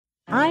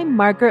I'm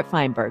Margaret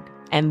Feinberg,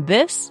 and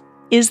this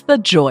is the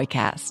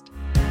Joycast.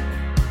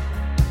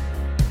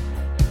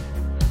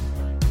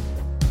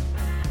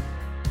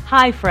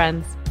 Hi,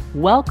 friends.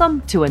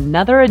 Welcome to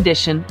another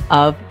edition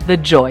of the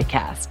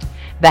Joycast,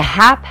 the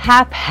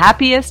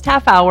happiest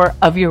half hour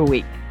of your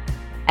week.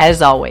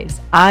 As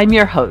always, I'm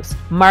your host,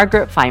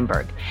 Margaret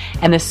Feinberg,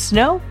 and the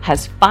snow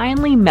has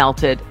finally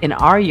melted in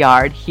our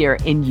yard here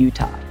in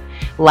Utah.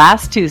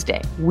 Last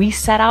Tuesday, we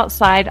sat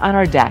outside on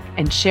our deck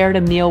and shared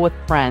a meal with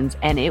friends,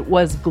 and it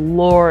was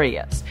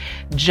glorious.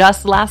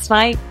 Just last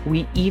night,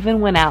 we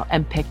even went out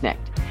and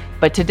picnicked.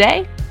 But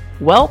today,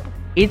 well,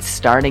 it's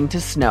starting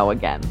to snow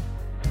again.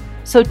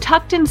 So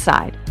tucked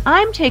inside,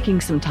 I'm taking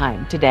some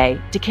time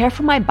today to care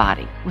for my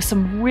body with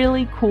some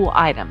really cool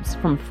items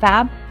from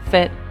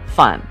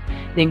FabFitFun,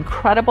 the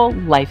incredible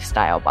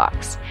lifestyle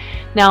box.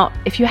 Now,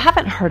 if you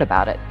haven't heard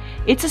about it,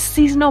 it's a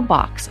seasonal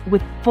box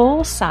with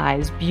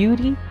full-size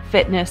beauty,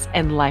 fitness,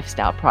 and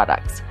lifestyle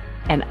products.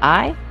 And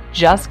I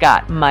just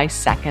got my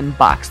second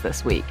box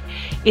this week.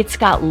 It's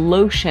got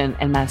lotion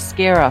and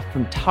mascara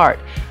from Tarte,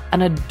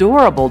 an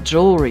adorable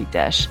jewelry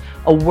dish,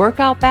 a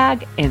workout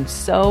bag, and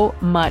so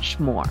much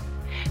more.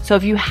 So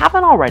if you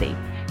haven't already,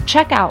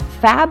 check out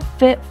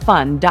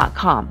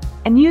fabfitfun.com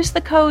and use the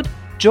code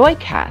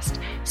JOYCAST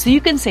so you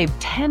can save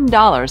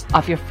 $10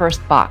 off your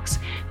first box,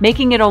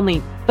 making it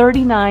only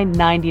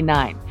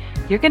 $39.99.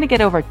 You're going to get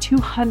over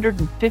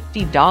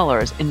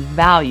 $250 in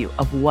value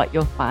of what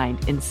you'll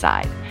find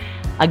inside.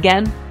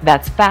 Again,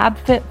 that's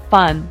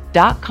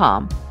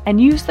fabfitfun.com and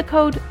use the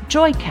code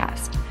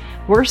JOYCAST.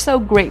 We're so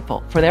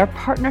grateful for their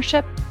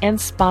partnership and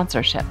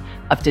sponsorship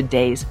of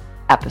today's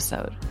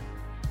episode.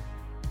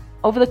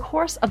 Over the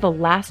course of the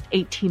last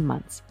 18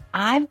 months,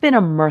 I've been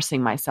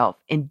immersing myself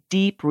in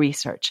deep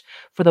research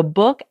for the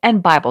book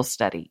and Bible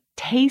study,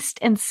 Taste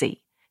and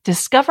See,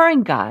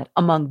 Discovering God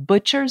Among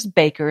Butchers,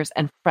 Bakers,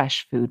 and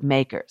Fresh Food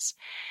Makers.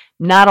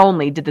 Not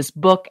only did this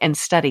book and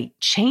study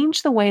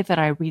change the way that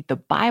I read the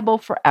Bible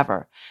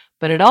forever,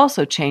 but it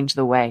also changed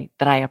the way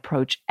that I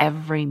approach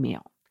every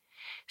meal.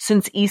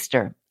 Since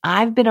Easter,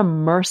 I've been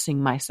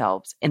immersing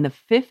myself in the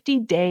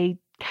 50-day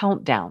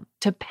countdown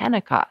to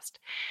Pentecost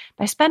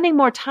by spending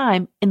more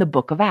time in the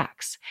book of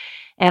Acts.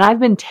 And I've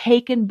been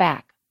taken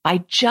back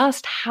by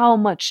just how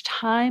much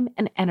time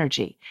and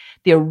energy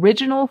the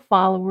original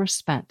followers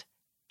spent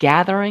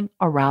gathering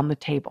around the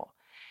table,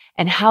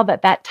 and how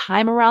that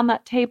time around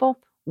that table,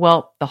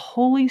 well, the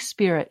Holy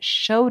Spirit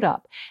showed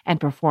up and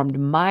performed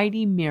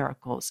mighty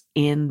miracles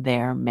in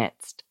their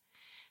midst.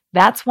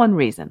 That's one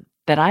reason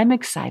that I'm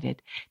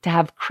excited to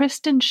have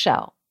Kristin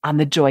Schell on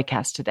the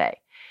Joycast today.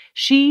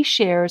 She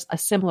shares a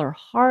similar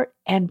heart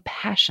and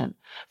passion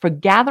for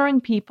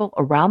gathering people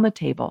around the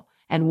table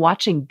and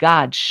watching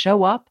God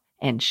show up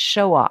and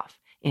show off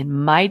in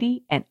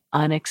mighty and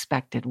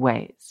unexpected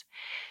ways.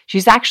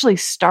 She's actually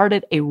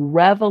started a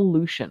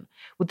revolution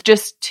with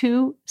just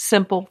two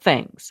simple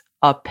things,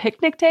 a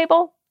picnic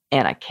table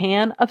and a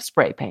can of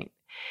spray paint.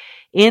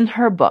 In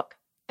her book,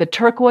 The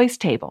Turquoise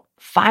Table,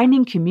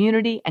 Finding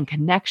Community and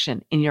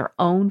Connection in Your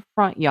Own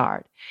Front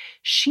Yard,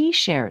 she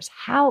shares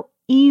how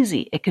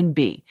easy it can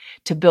be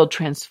to build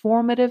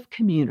transformative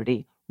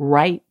community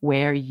right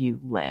where you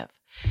live.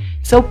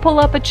 So pull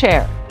up a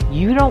chair.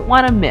 You don't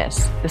want to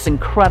miss this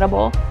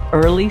incredible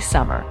early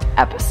summer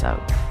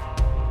episode.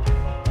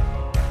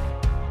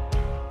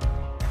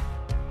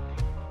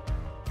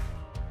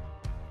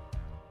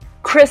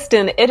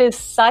 Kristin, it is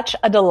such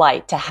a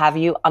delight to have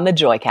you on the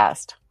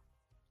Joycast.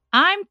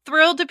 I'm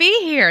thrilled to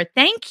be here.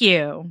 Thank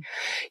you.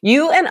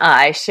 You and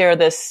I share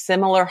this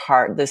similar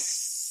heart, this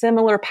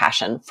similar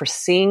passion for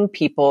seeing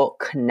people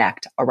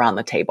connect around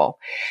the table.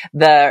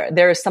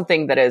 There is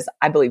something that is,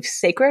 I believe,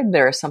 sacred.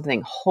 There is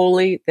something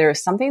holy. There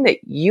is something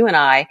that you and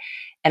I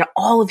and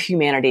all of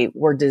humanity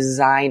were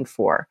designed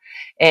for.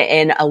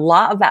 And a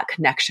lot of that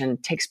connection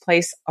takes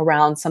place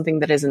around something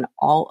that is in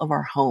all of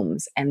our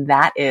homes, and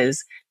that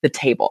is the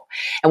table.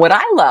 And what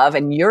I love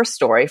in your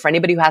story, for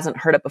anybody who hasn't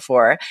heard it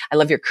before, I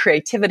love your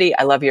creativity.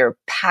 I love your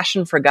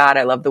passion for God.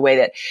 I love the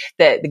way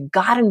that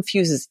God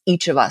infuses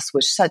each of us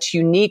with such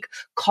unique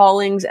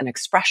callings and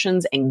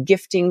expressions and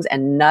giftings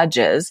and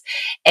nudges.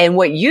 And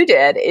what you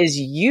did is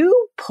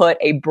you put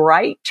a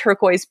bright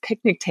turquoise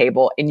picnic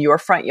table in your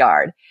front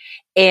yard.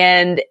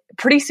 And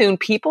pretty soon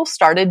people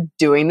started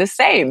doing the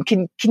same.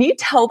 Can you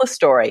tell the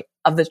story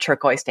of the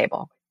turquoise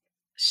table?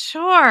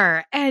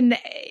 Sure. And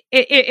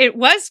it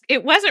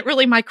wasn't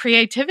really my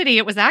creativity.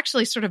 It was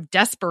actually sort of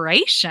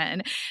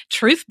desperation,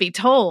 truth be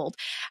told.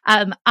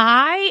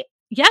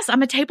 Yes,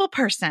 I'm a table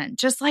person,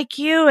 just like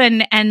you,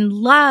 and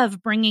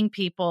love bringing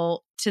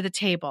people to the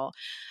table.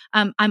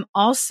 I'm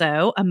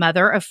also a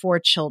mother of 4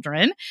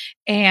 children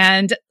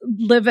and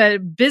live a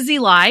busy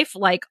life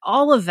like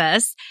all of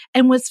us,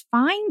 and was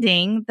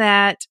finding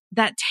that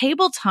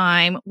table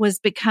time was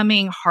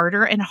becoming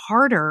harder and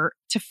harder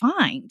to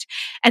find.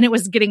 And it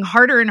was getting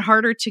harder and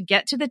harder to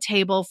get to the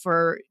table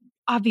for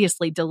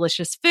obviously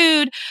delicious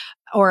food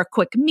or a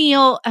quick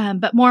meal,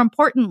 but more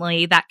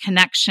importantly, that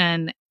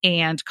connection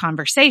and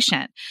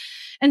conversation.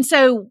 And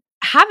so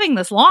having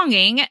this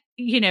longing,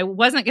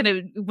 wasn't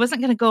going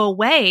to go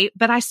away.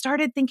 But I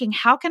started thinking,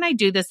 how can I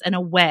do this in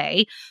a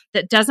way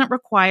that doesn't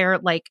require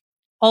like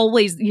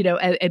always,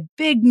 a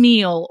big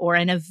meal or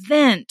an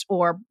event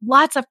or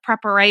lots of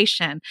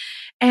preparation?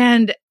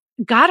 And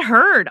God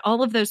heard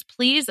all of those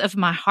pleas of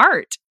my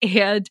heart.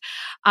 And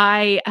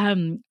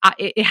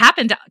it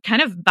happened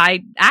kind of by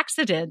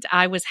accident.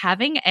 I was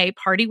having a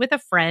party with a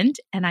friend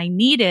and I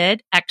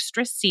needed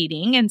extra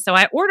seating. And so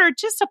I ordered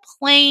just a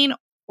plain,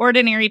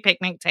 ordinary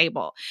picnic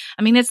table.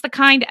 I mean, it's the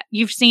kind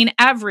you've seen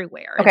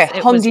everywhere. Okay.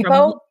 It Home was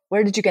Depot?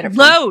 Where did you get it from?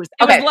 Lowe's.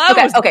 It was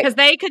Lowe's okay. because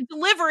they could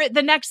deliver it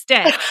the next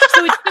day.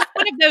 So it's just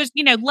one of those,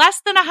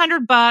 less than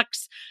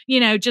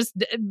 $100, just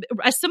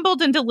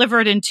assembled and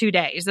delivered in 2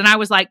 days. And I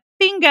was like,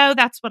 bingo,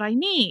 that's what I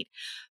need.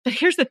 But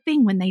here's the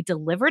thing. When they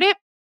delivered it,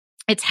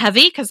 it's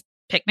heavy because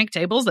picnic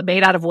tables that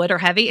made out of wood are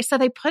heavy. So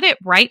they put it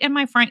right in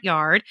my front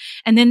yard.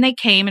 And then they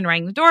came and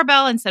rang the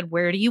doorbell and said,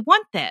 where do you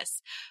want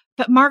this?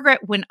 But Margaret,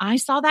 when I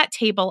saw that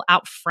table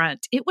out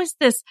front, it was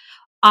this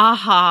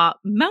aha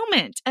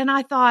moment. And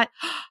I thought,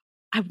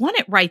 I want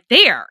it right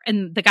there.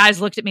 And the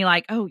guys looked at me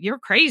like, oh, you're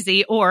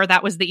crazy. Or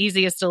that was the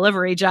easiest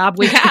delivery job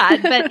we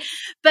had.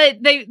 but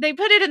they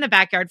put it in the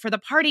backyard for the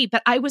party.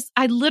 But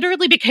I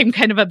literally became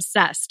kind of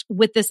obsessed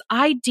with this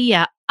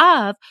idea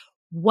of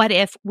what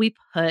if we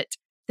put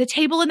the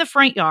table in the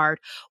front yard?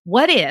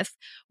 What if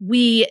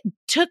we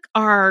took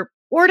our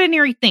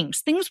ordinary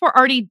things we're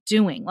already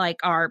doing, like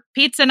our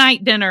pizza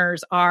night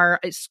dinners, our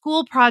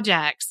school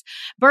projects,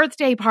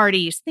 birthday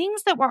parties,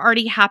 things that were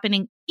already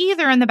happening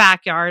either in the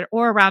backyard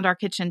or around our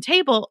kitchen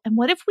table. And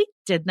what if we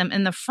did them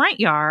in the front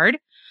yard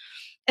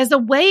as a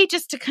way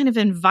just to kind of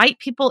invite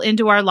people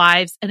into our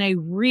lives in a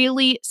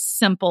really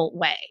simple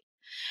way?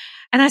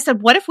 And I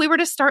said, what if we were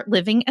to start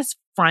living as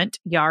front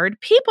yard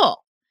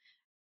people?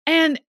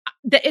 And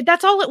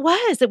that's all it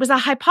was. It was a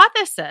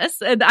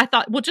hypothesis. And I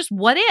thought, well, just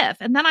what if?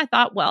 And then I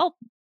thought, well,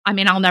 I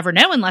mean, I'll never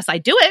know unless I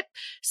do it.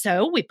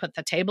 So we put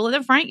the table in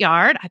the front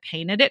yard. I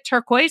painted it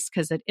turquoise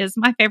because it is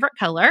my favorite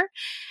color.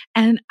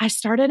 And I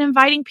started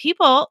inviting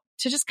people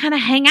to just kind of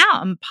hang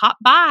out and pop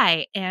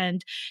by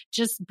and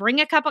just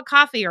bring a cup of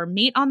coffee or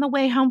meet on the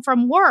way home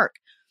from work.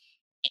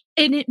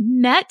 And it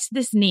met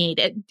this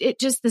need. It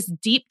just this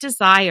deep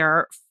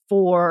desire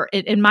for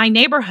in my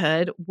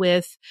neighborhood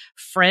with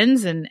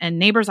friends and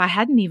neighbors I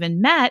hadn't even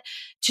met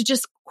to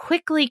just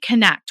quickly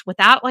connect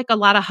without like a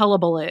lot of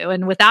hullabaloo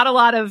and without a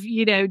lot of,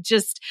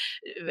 just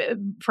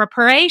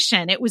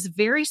preparation. It was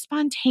very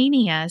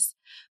spontaneous,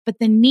 but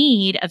the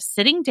need of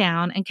sitting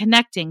down and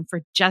connecting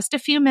for just a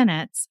few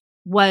minutes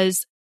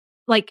was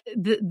like,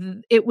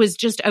 it was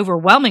just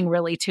overwhelming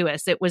really to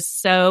us. It was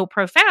so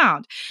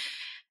profound.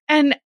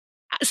 And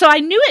so I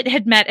knew it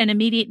had met an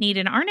immediate need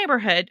in our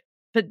neighborhood.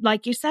 But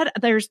like you said,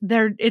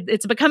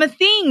 it's become a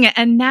thing.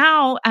 And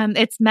now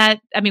it's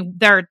met,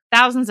 there are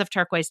thousands of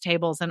turquoise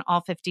tables in all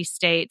 50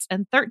 states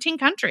and 13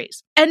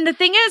 countries. And the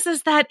thing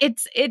is that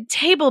it's a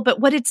table, but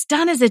what it's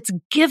done is it's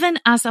given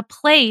us a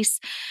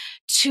place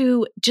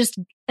to just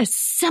a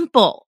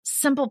simple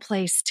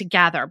place to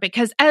gather.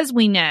 Because as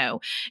we know,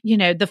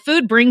 the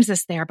food brings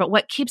us there, but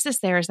what keeps us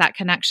there is that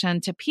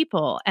connection to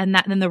people and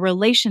the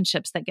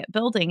relationships that get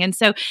building. And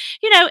so,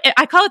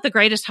 I call it the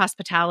greatest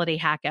hospitality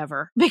hack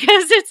ever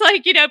because it's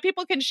like,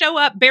 people can show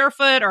up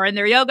barefoot or in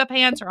their yoga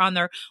pants or on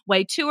their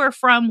way to or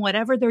from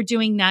whatever they're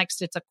doing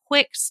next. It's a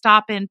quick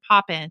stop in,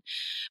 pop in.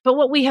 But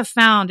what we have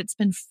found, it's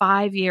been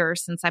 5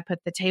 years since I put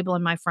the table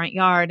in my front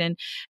yard.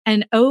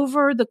 And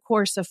over the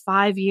course of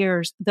 5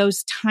 years,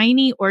 those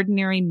tiny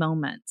ordinary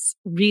moments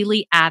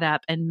really add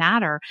up and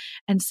matter.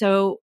 And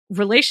so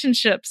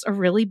relationships are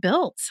really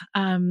built.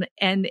 And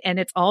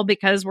it's all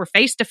because we're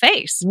face to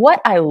face. What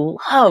I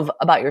love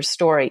about your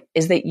story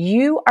is that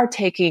you are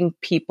taking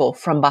people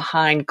from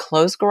behind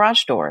closed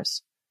garage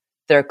doors,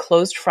 their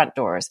closed front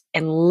doors,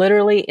 and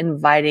literally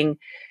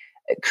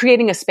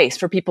creating a space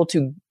for people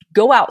to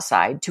go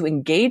outside, to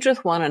engage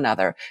with one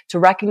another, to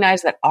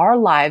recognize that our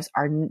lives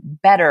are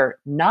better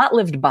not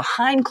lived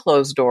behind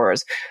closed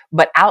doors,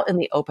 but out in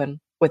the open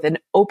with an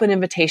open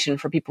invitation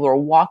for people who are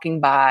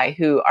walking by,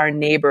 who are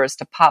neighbors,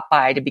 to pop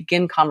by, to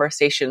begin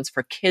conversations,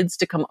 for kids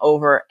to come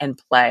over and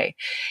play.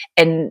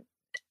 And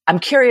I'm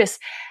curious,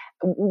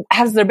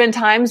 has there been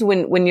times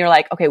when you're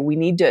like, okay, we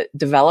need to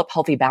develop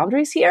healthy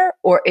boundaries here?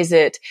 Or is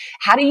it,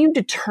 how do you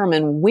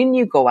determine when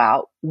you go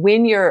out,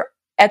 when you're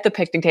at the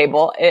picnic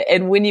table,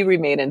 and when you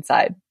remain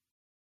inside?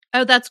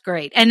 Oh, that's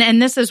great.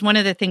 And this is one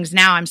of the things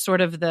now I'm sort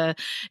of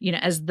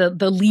as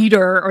the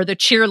leader or the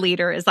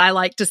cheerleader, as I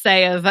like to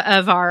say,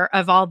 of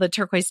all the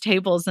turquoise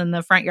tables and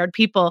the front yard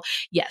people.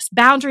 Yes,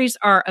 boundaries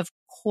are of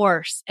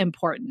course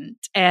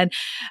important. And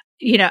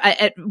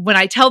when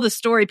I tell the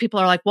story, people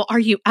are like, well, are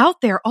you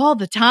out there all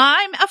the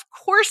time? Of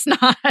course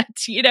not.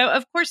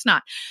 Of course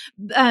not.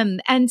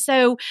 And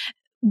so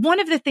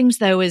one of the things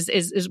though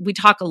is we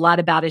talk a lot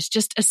about is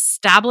just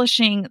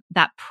establishing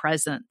that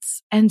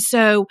presence. And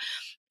so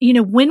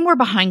when we're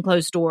behind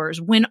closed doors,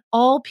 when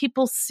all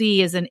people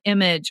see is an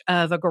image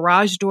of a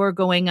garage door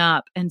going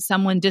up and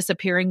someone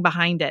disappearing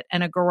behind it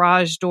and a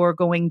garage door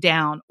going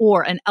down,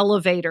 or an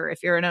elevator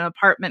if you're in an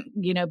apartment,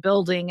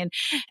 building,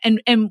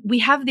 and we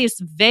have this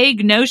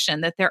vague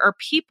notion that there are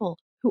people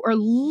who are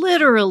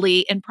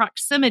literally in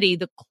proximity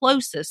the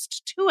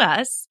closest to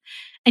us,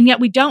 and yet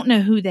we don't know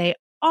who they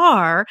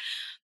are.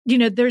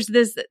 There's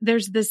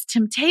this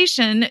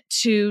temptation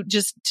to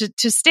just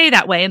to stay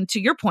that way. And to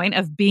your point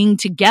of being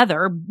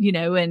together,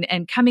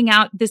 and coming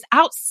out, this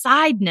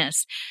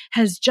outsideness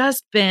has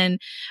just been,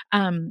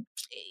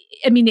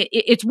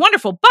 it's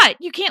wonderful, but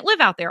you can't live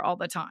out there all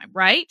the time.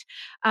 Right.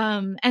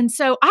 And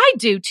so I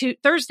do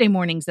Thursday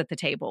mornings at the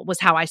table was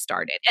how I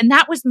started. And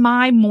that was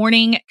my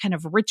morning kind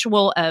of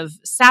ritual of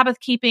Sabbath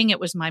keeping. It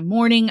was my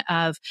morning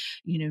of,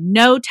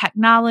 no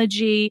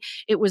technology.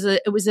 It was a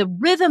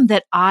rhythm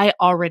that I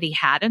already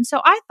had. And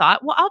so I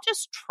thought, well, I'll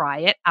just try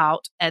it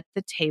out at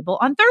the table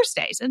on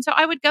Thursdays. And so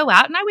I would go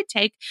out and I would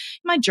take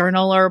my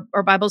journal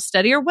or Bible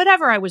study or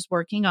whatever I was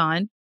working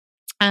on.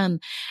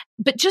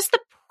 But just the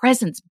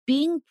presence,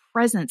 being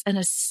present and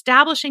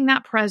establishing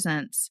that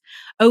presence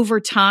over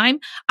time.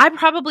 I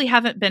probably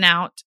haven't been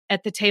out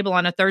at the table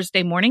on a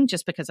Thursday morning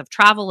just because of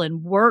travel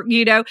and work,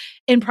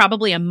 in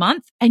probably a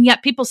month. And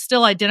yet people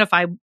still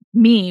identify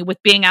me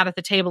with being out at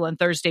the table on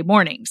Thursday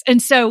mornings.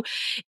 And so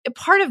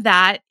part of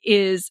that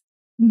is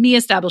me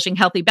establishing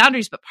healthy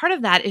boundaries, but part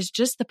of that is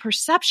just the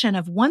perception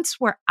of once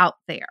we're out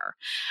there,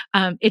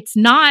 it's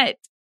not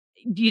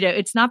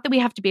that we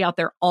have to be out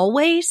there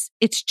always.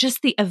 It's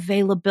just the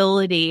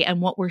availability, and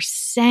what we're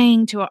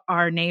saying to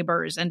our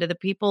neighbors and to the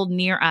people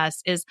near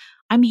us is,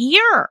 I'm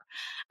here.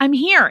 I'm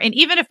here. And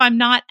even if I'm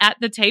not at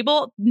the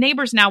table,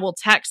 neighbors now will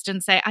text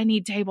and say, I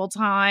need table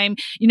time.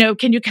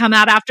 Can you come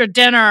out after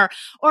dinner?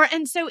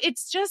 And so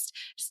it's just,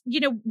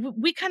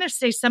 we kind of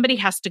say somebody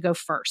has to go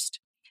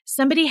first.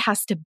 Somebody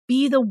has to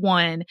be the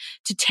one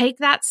to take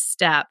that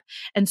step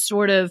and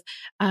sort of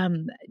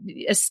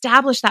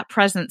establish that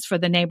presence for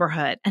the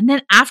neighborhood. And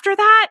then after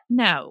that,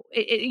 no,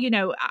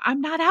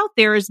 I'm not out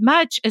there as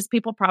much as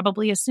people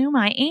probably assume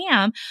I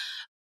am.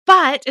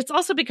 But it's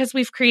also because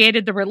we've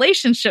created the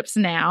relationships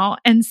now.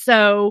 And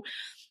so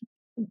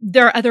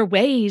there are other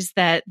ways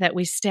that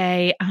we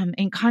stay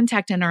in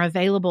contact and are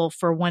available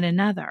for one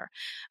another.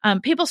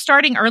 People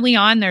starting early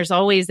on, there's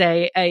always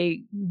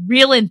a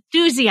real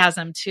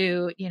enthusiasm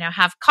to,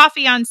 have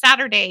coffee on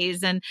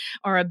Saturdays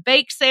or a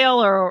bake sale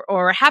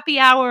or a happy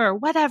hour or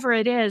whatever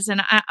it is.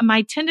 And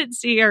my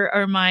tendency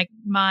or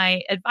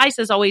my advice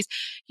is always,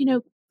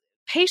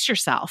 pace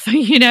yourself.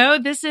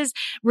 This is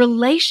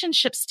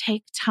relationships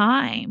take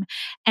time.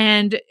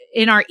 And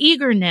in our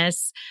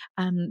eagerness,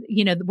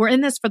 we're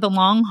in this for the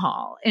long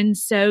haul. And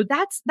so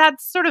that's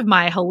sort of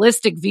my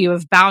holistic view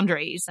of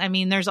boundaries. I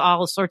mean, there's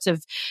all sorts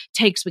of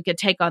takes we could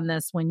take on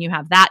this when you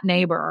have that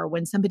neighbor or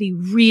when somebody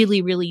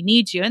really, really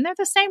needs you. And they're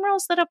the same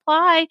rules that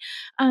apply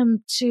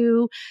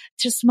to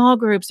small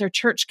groups or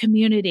church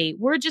community.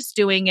 We're just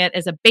doing it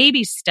as a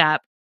baby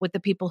step with the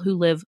people who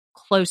live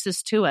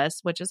closest to us,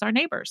 which is our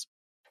neighbors.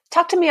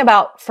 Talk to me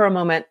about, for a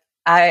moment,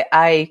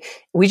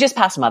 we just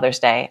passed Mother's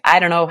Day. I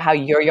don't know how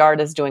your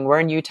yard is doing. We're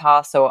in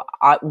Utah. So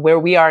where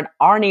we are in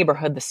our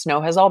neighborhood, the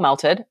snow has all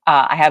melted.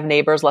 I have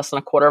neighbors less than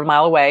a quarter of a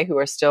mile away who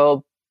are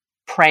still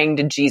praying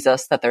to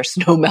Jesus that their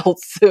snow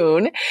melts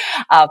soon.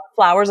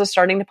 Flowers are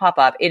starting to pop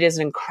up. It is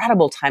an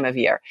incredible time of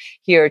year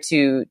here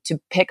to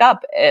pick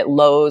up at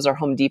Lowe's or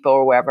Home Depot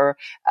or wherever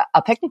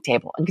a picnic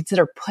table and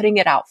consider putting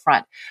it out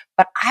front.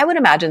 But I would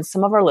imagine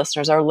some of our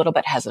listeners are a little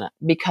bit hesitant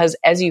because,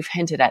 as you've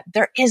hinted at,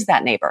 there is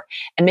that neighbor.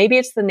 And maybe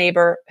it's the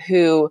neighbor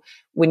who,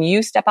 when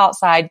you step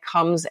outside,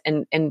 comes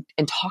and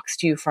talks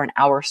to you for an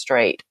hour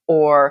straight,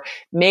 or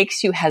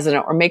makes you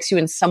hesitant, or makes you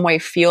in some way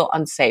feel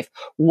unsafe.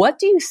 What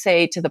do you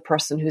say to the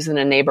person who's in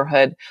a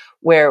neighborhood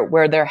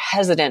where they're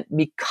hesitant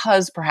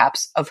because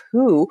perhaps of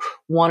who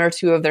one or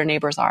two of their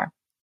neighbors are?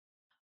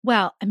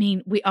 Well,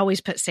 we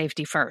always put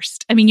safety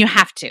first. You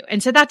have to.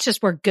 And so that's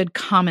just where good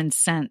common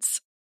sense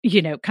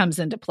comes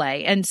into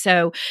play. And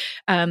so,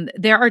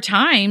 there are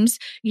times,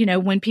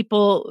 when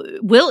people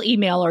will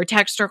email or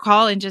text or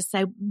call and just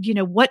say,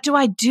 what do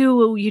I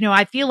do?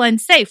 I feel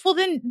unsafe. Well,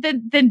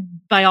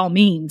 then by all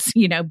means,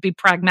 be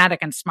pragmatic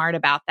and smart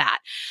about that.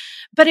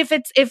 But if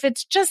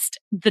it's just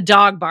the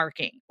dog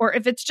barking, or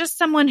if it's just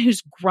someone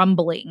who's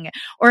grumbling,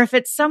 or if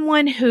it's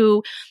someone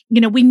who,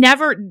 we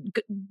never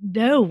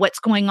know what's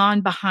going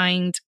on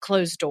behind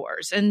closed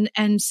doors.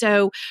 And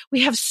so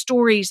we have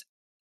story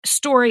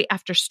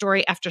after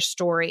story after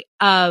story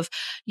of,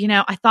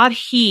 I thought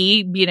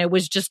he,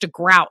 was just a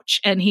grouch,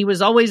 and he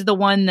was always the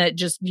one that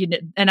just,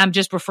 and I'm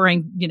just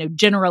referring,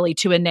 generally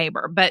to a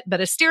neighbor, but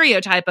a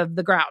stereotype of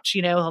the grouch,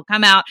 he'll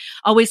come out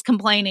always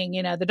complaining,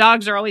 the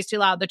dogs are always too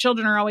loud, the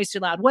children are always too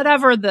loud,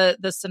 whatever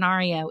the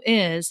scenario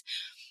is.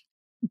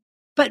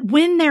 But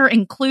when they're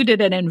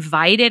included and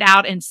invited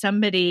out and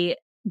somebody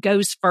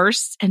goes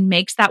first and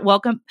makes that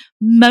welcome,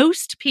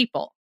 most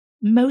people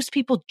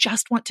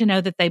just want to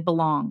know that they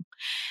belong.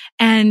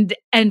 And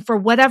for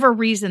whatever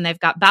reason, they've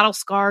got battle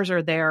scars,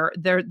 or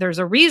there's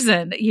a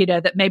reason,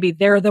 that maybe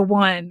they're the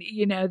one,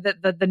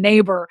 that the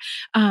neighbor,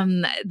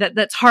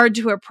 that's hard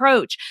to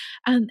approach.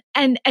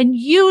 And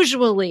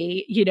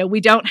usually, we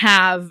don't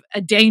have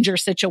a danger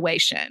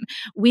situation.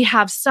 We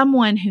have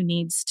someone who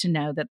needs to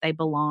know that they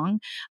belong,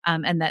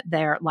 and that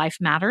their life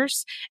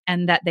matters,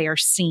 and that they are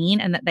seen,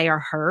 and that they are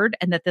heard,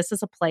 and that this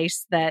is a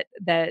place that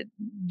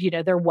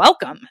they're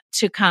welcome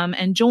to come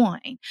and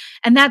join.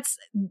 And that's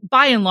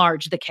by and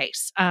large the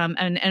case.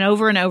 And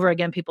over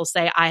again, people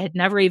say, I had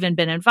never even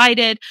been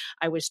invited.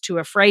 I was too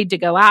afraid to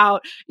go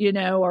out,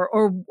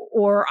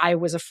 or I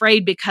was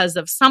afraid because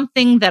of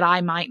something that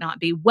I might not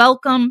be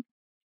welcome.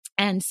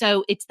 And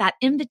so it's that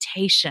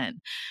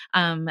invitation,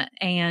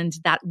 and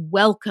that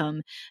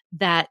welcome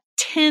that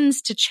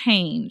tends to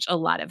change a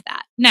lot of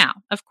that. Now,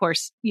 of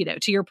course,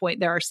 to your point,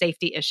 there are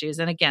safety issues.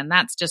 And again,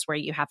 that's just where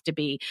you have to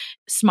be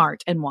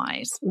smart and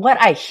wise.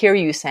 What I hear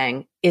you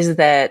saying is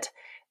that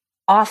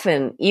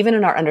often, even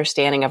in our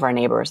understanding of our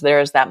neighbors,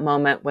 there's that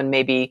moment when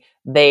maybe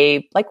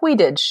they, like we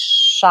did,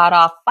 shot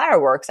off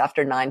fireworks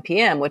after 9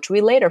 p.m., which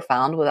we later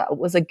found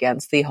was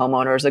against the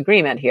homeowner's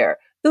agreement here.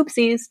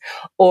 Oopsies.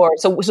 Or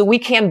so we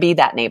can be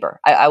that neighbor.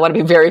 I want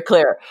to be very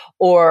clear.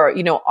 Or,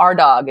 our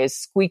dog is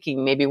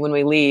squeaking maybe when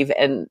we leave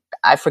and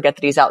I forget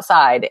that he's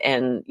outside,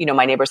 and,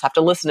 my neighbors have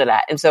to listen to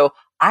that. And so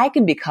I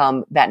can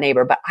become that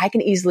neighbor, but I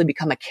can easily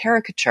become a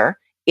caricature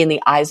in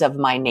the eyes of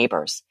my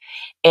neighbors.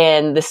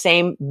 And the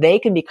same, they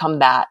can become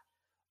that,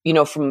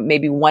 from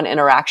maybe one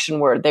interaction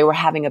where they were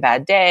having a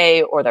bad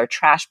day, or their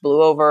trash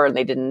blew over and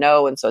they didn't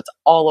know. And so it's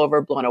all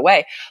over, blown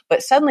away.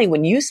 But suddenly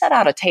when you set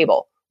out a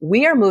table,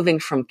 we are moving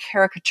from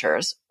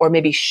caricatures or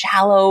maybe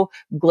shallow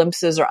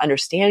glimpses or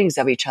understandings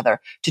of each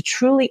other to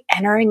truly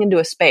entering into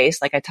a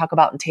space, like I talk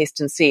about in Taste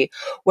and See,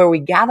 where we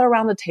gather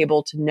around the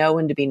table to know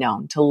and to be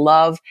known, to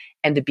love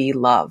and to be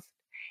loved.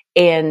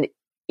 And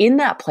in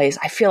that place,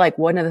 I feel like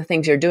one of the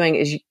things you're doing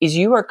is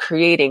you are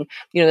creating,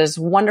 this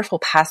wonderful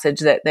passage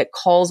that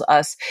calls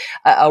us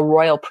a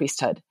royal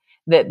priesthood,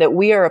 that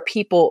we are a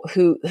people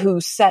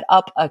who set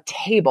up a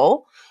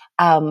table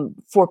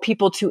for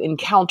people to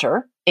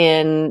encounter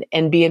and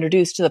be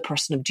introduced to the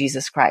person of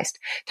Jesus Christ.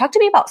 Talk to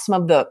me about some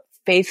of the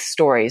faith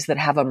stories that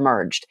have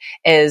emerged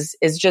as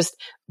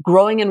just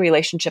growing in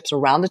relationships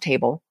around the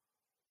table,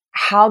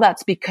 how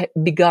that's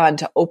begun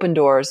to open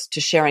doors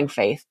to sharing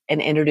faith and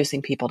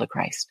introducing people to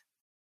Christ.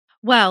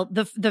 Well,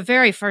 the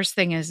very first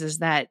thing is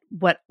that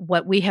what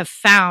we have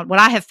found, what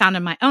I have found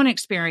in my own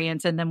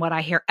experience, and then what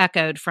I hear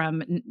echoed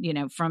from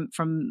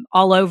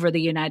all over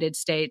the United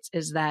States,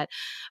 is that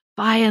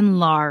by and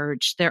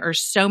large, there are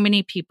so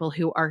many people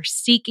who are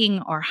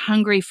seeking or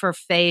hungry for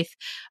faith,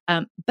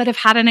 but have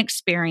had an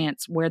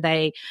experience where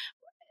a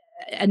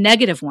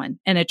negative one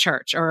in a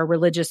church or a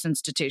religious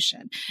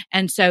institution.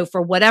 And so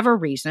for whatever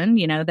reason,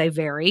 they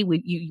vary.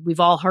 We've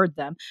all heard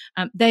them.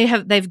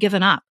 They've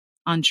given up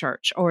on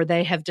church, or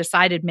they have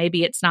decided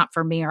maybe it's not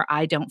for me, or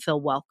I don't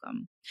feel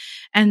welcome.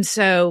 And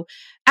so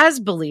as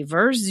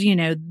believers,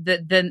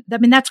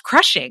 that's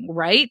crushing,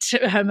 right?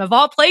 Of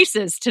all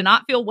places, to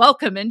not feel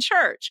welcome in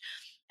church.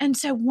 And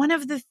so one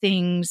of the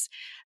things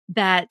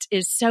that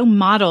is so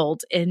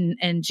modeled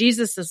in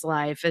Jesus's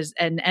life is,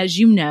 and as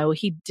you know,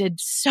 he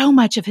did so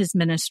much of his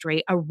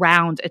ministry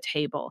around a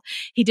table.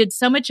 He did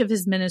so much of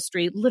his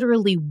ministry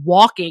literally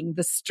walking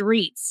the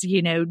streets,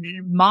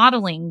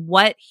 modeling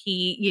what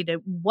he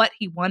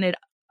wanted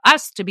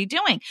us to be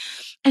doing.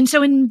 And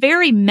so in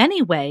very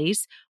many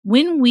ways,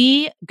 when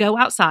we go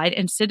outside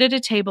and sit at a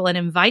table and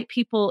invite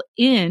people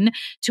in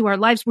to our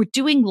lives, we're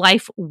doing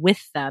life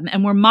with them,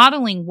 and we're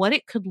modeling what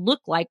it could look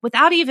like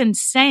without even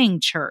saying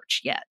church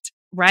yet.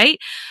 Right.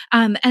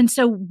 And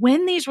so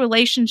when these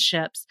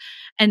relationships,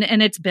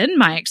 and it's been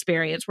my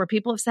experience where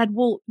people have said,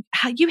 well,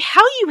 how you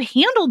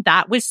handled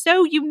that was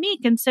so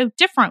unique and so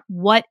different.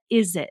 What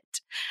is it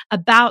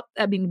about?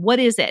 What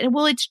is it? And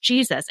well, it's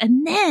Jesus.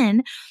 And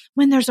then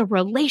when there's a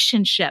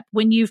relationship,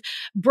 when you've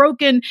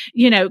broken,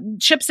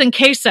 chips and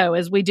queso,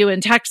 as we do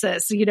in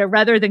Texas,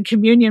 rather than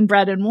communion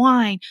bread and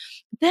wine,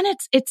 then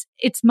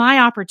it's my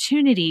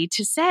opportunity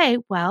to say,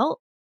 well,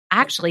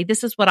 actually,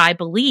 this is what I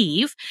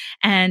believe,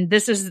 and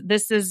this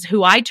is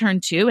who I turn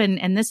to,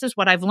 and this is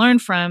what I've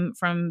learned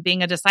from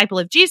being a disciple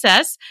of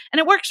Jesus, and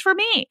it works for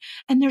me.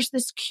 And there's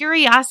this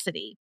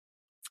curiosity,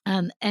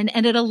 and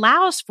it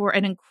allows for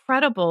an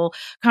incredible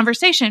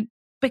conversation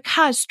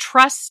because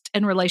trust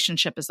and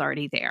relationship is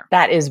already there.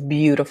 That is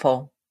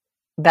beautiful.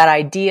 That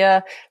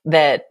idea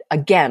that,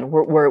 again,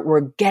 we're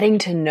getting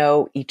to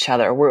know each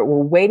other. We're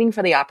waiting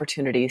for the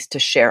opportunities to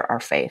share our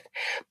faith.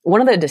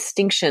 One of the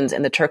distinctions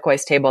in the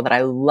turquoise table that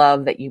I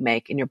love that you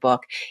make in your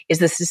book is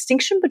this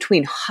distinction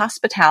between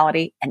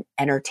hospitality and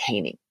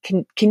entertaining.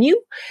 Can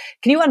you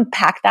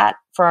unpack that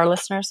for our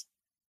listeners?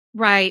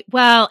 Right.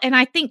 Well, and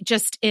I think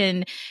just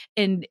in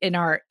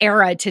our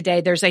era today,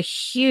 there's a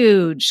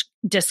huge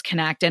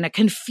disconnect and a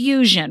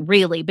confusion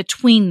really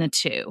between the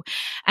two,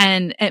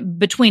 and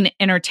between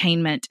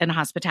entertainment and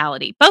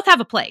hospitality. Both have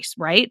a place,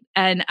 right?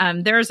 And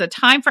there's a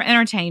time for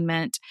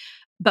entertainment,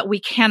 but we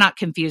cannot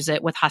confuse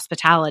it with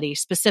hospitality,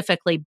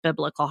 specifically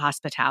biblical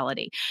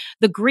hospitality.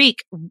 The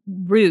Greek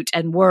root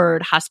and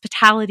word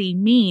hospitality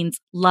means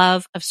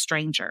love of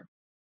stranger.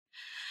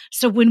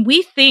 So when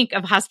we think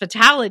of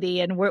hospitality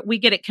and we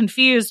get it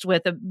confused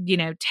with,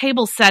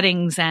 table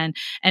settings and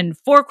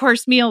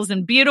 4-course meals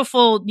and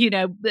beautiful,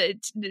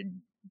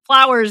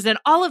 flowers and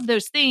all of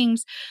those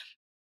things,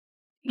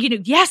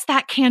 yes,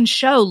 that can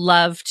show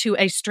love to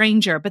a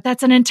stranger, but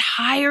that's an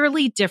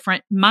entirely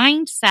different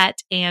mindset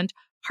and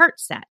heart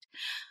set.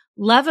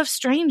 Love of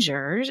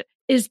strangers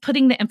is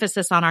putting the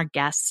emphasis on our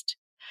guest.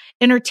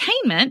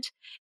 Entertainment,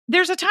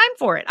 there's a time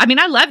for it. I mean,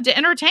 I love to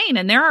entertain,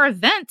 and there are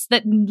events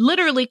that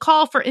literally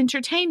call for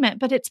entertainment,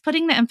 but it's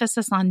putting the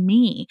emphasis on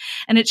me,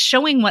 and it's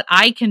showing what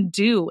I can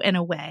do in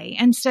a way.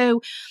 And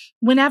so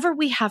whenever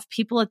we have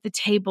people at the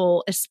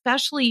table,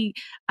 especially,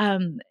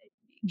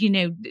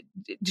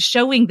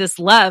 showing this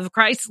love,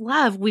 Christ's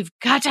love, we've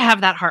got to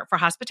have that heart for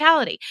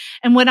hospitality.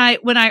 And when I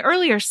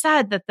earlier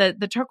said that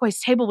the turquoise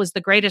table was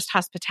the greatest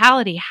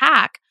hospitality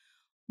hack,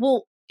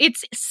 well,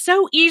 it's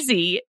so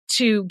easy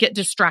to get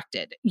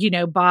distracted,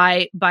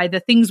 by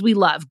the things we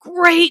love,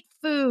 great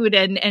food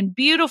and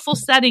beautiful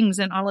settings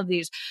and all of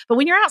these. But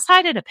when you're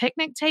outside at a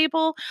picnic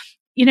table,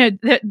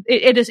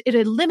 it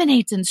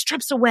eliminates and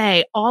strips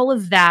away all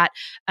of that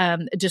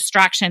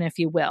distraction, if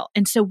you will.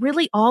 And so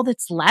really all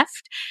that's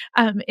left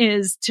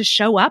is to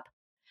show up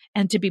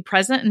and to be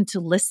present and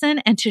to listen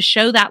and to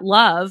show that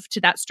love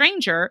to that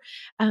stranger,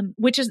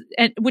 which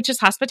is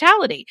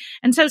hospitality.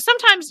 And so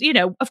sometimes,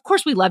 of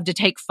course we love to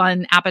take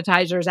fun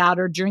appetizers out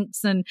or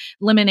drinks and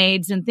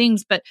lemonades and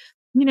things, but,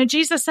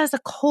 Jesus says a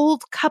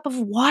cold cup of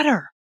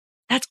water.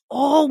 That's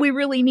all we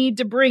really need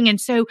to bring.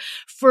 And so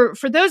for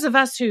those of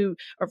us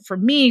or for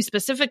me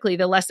specifically,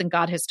 the lesson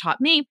God has taught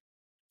me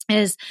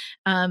is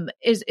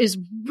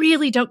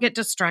really don't get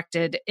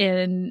distracted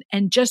and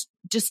just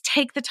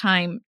take the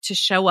time to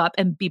show up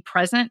and be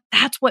present.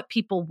 That's what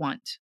people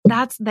want.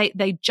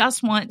 They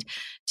just want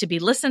to be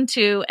listened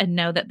to and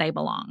know that they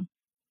belong.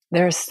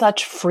 There's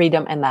such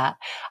freedom in that.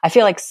 I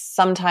feel like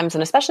sometimes,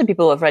 and especially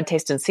people who have read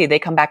Taste and See, they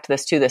come back to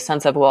this too, this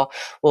sense of, well,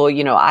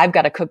 I've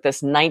got to cook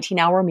this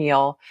 19-hour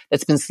meal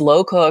that's been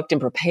slow cooked and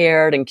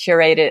prepared and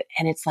curated.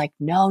 And it's like,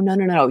 no.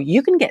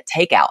 You can get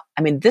takeout.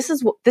 I mean, this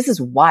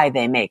is why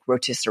they make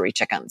rotisserie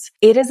chickens.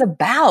 It is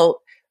about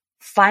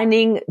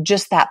finding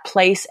just that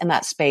place and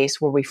that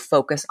space where we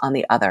focus on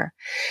the other.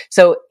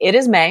 So it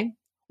is May.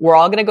 We're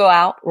all going to go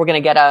out. We're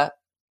going to get a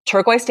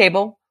turquoise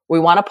table. We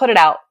want to put it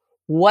out.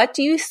 What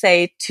do you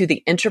say to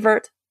the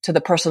introvert, to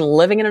the person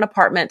living in an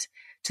apartment,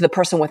 to the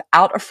person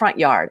without a front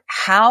yard?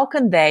 How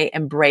can they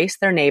embrace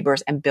their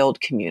neighbors and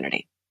build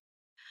community?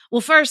 Well,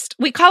 first,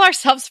 we call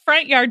ourselves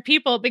front yard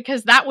people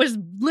because that was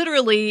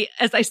literally,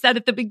 as I said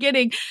at the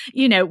beginning,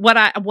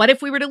 what if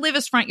we were to live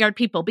as front yard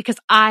people? Because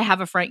I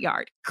have a front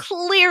yard.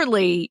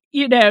 Clearly,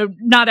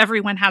 not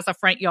everyone has a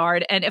front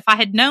yard. And if I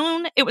had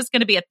known it was going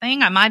to be a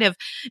thing, I might have,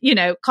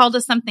 called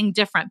us something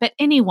different. But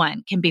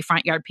anyone can be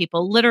front yard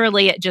people.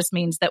 Literally, it just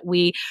means that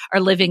we are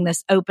living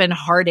this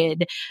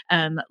open-hearted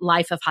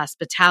life of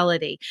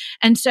hospitality.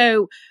 And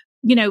so,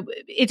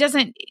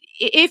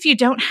 if you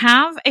don't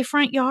have a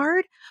front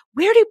yard,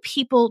 where do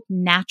people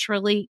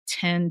naturally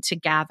tend to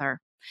gather?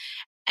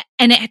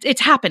 And it's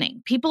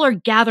happening. People are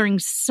gathering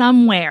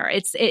somewhere.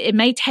 It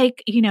may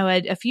take,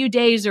 a few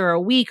days or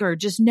a week or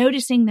just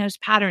noticing those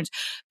patterns,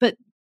 but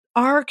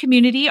our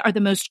community are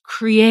the most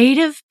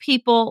creative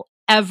people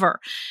ever.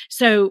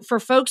 So for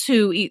folks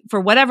who,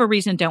 for whatever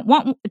reason, don't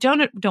want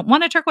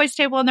a turquoise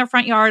table in their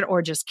front yard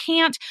or just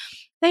can't,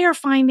 they are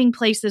finding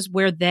places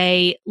where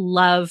they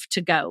love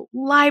to go.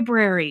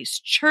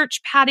 Libraries,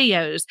 church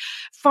patios,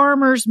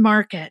 farmers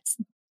markets.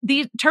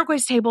 These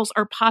turquoise tables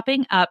are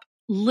popping up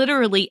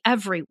literally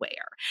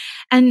everywhere.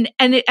 And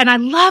I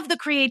love the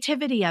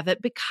creativity of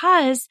it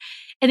because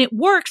it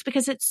works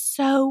because it's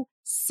so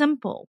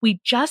simple.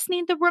 We just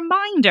need the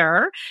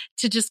reminder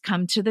to just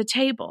come to the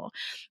table.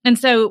 And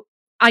so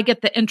I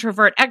get the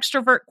introvert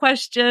extrovert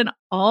question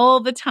all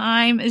the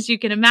time. As you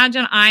can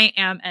imagine, I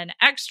am an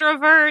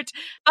extrovert,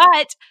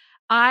 but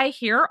I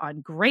hear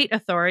on great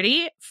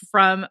authority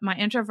from my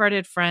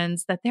introverted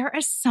friends that there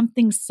is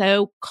something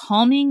so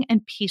calming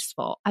and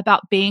peaceful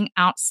about being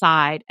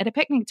outside at a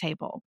picnic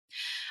table.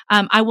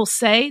 I will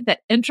say that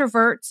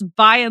introverts,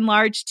 by and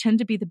large, tend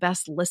to be the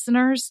best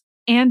listeners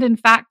and, in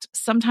fact,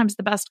 sometimes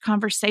the best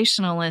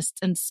conversationalists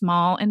in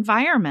small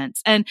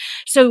environments. And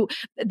so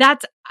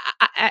that's,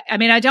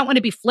 I don't want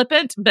to be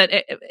flippant, but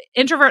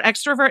introvert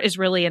extrovert is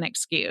really an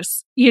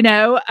excuse,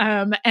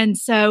 and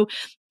so,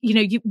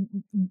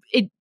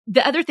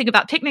 the other thing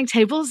about picnic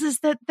tables is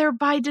that they're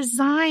by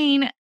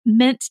design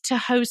meant to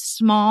host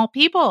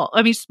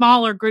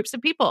smaller groups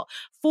of people.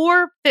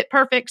 4 fit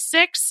perfect,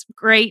 6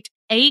 great,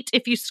 8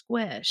 if you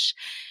squish.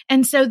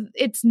 And so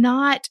it's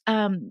not,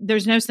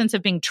 there's no sense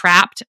of being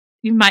trapped.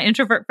 My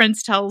introvert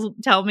friends tell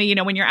me,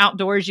 when you're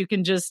outdoors, you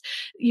can just,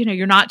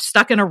 you're not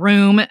stuck in a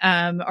room,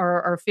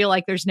 or feel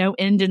like there's no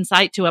end in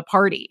sight to a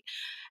party.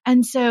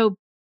 And so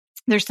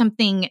there's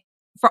something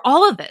for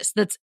all of this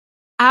that's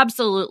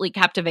absolutely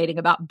captivating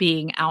about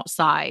being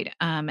outside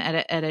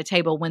at a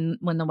table when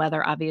the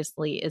weather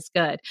obviously is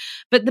good.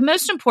 But the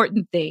most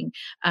important thing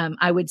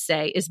I would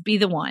say is be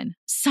the one.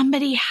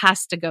 Somebody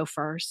has to go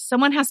first.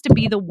 Someone has to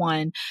be the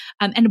one.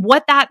 And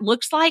what that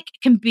looks like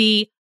can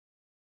be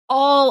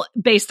all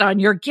based on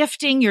your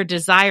gifting, your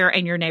desire,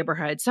 and your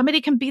neighborhood.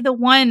 Somebody can be the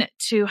one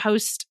to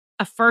host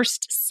a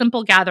first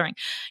simple gathering.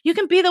 You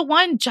can be the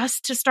one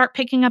just to start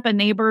picking up a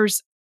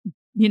neighbor's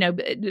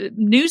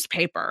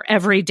newspaper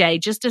every day,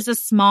 just as a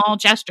small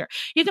gesture.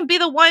 You can be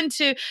the one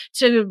to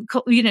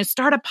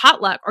start a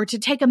potluck, or to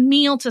take a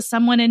meal to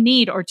someone in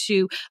need, or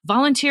to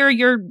volunteer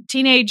your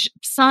teenage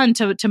son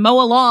to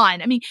mow a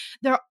lawn. I mean,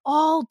 there are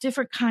all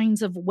different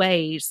kinds of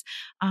ways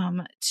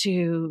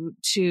to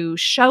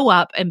show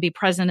up and be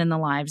present in the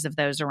lives of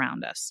those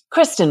around us.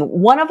 Kristin,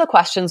 one of the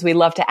questions we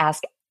love to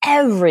ask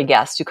every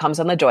guest who comes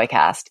on the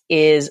Joycast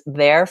is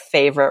their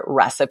favorite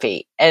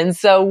recipe. And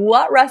so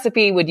what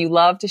recipe would you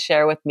love to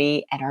share with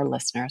me and our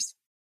listeners?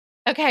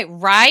 Okay,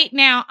 right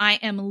now I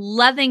am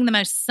loving the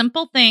most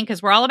simple thing,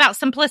 because we're all about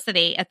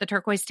simplicity at the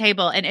Turquoise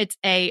Table, and it's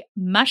a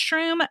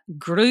mushroom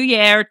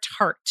Gruyere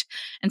tart.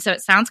 And so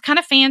it sounds kind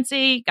of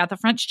fancy, got the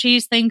French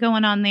cheese thing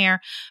going on there,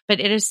 but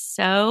it is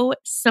so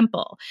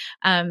simple.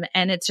 And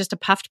it's just a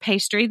puffed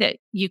pastry that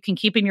you can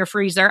keep in your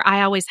freezer.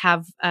 I always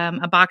have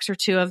a box or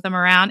two of them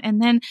around. And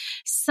then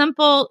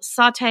simple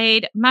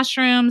sauteed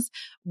mushrooms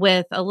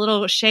with a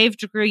little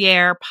shaved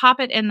Gruyere,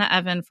 pop it in the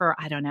oven for,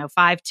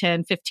 5,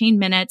 10, 15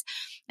 minutes.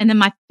 And then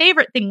my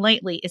favorite thing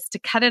lately is to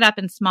cut it up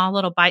in small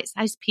little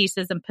bite-sized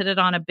pieces and put it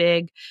on a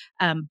big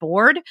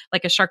board,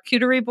 like a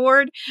charcuterie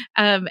board.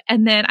 And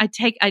then I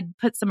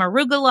put some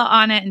arugula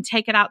on it and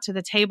take it out to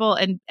the table,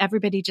 and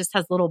everybody just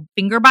has little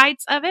finger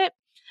bites of it.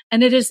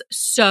 And it is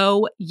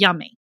so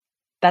yummy.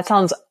 That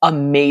sounds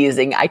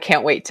amazing. I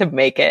can't wait to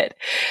make it.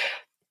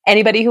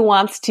 Anybody who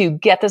wants to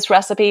get this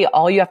recipe,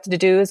 all you have to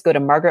do is go to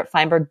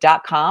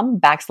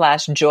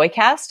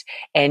margaretfeinberg.com/joycast,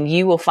 and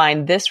you will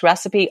find this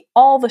recipe,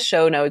 all the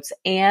show notes,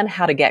 and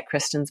how to get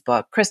Kristin's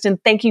book. Kristin,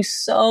 thank you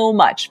so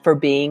much for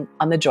being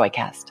on the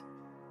Joycast.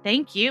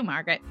 Thank you,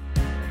 Margaret.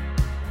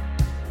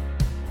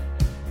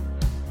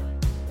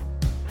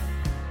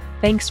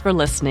 Thanks for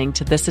listening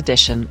to this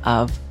edition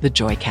of the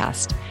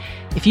Joycast.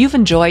 If you've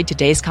enjoyed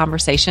today's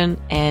conversation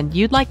and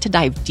you'd like to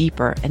dive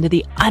deeper into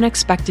the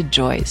unexpected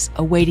joys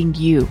awaiting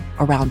you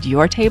around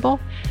your table,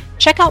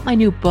 check out my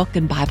new book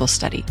and Bible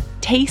study,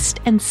 Taste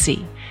and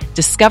See,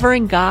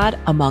 Discovering God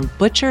Among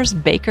Butchers,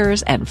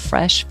 Bakers, and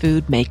Fresh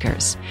Food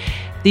Makers.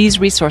 These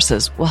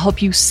resources will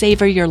help you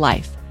savor your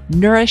life,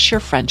 nourish your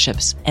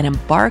friendships, and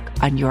embark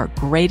on your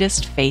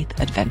greatest faith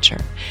adventure.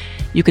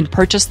 You can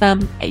purchase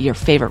them at your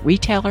favorite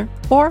retailer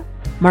or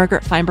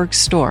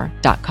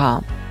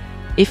margaretfeinbergstore.com.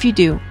 If you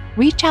do,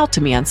 reach out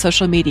to me on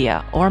social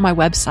media or my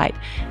website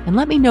and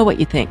let me know what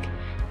you think.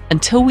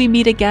 Until we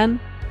meet again,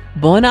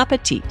 bon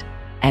appetit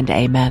and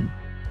amen.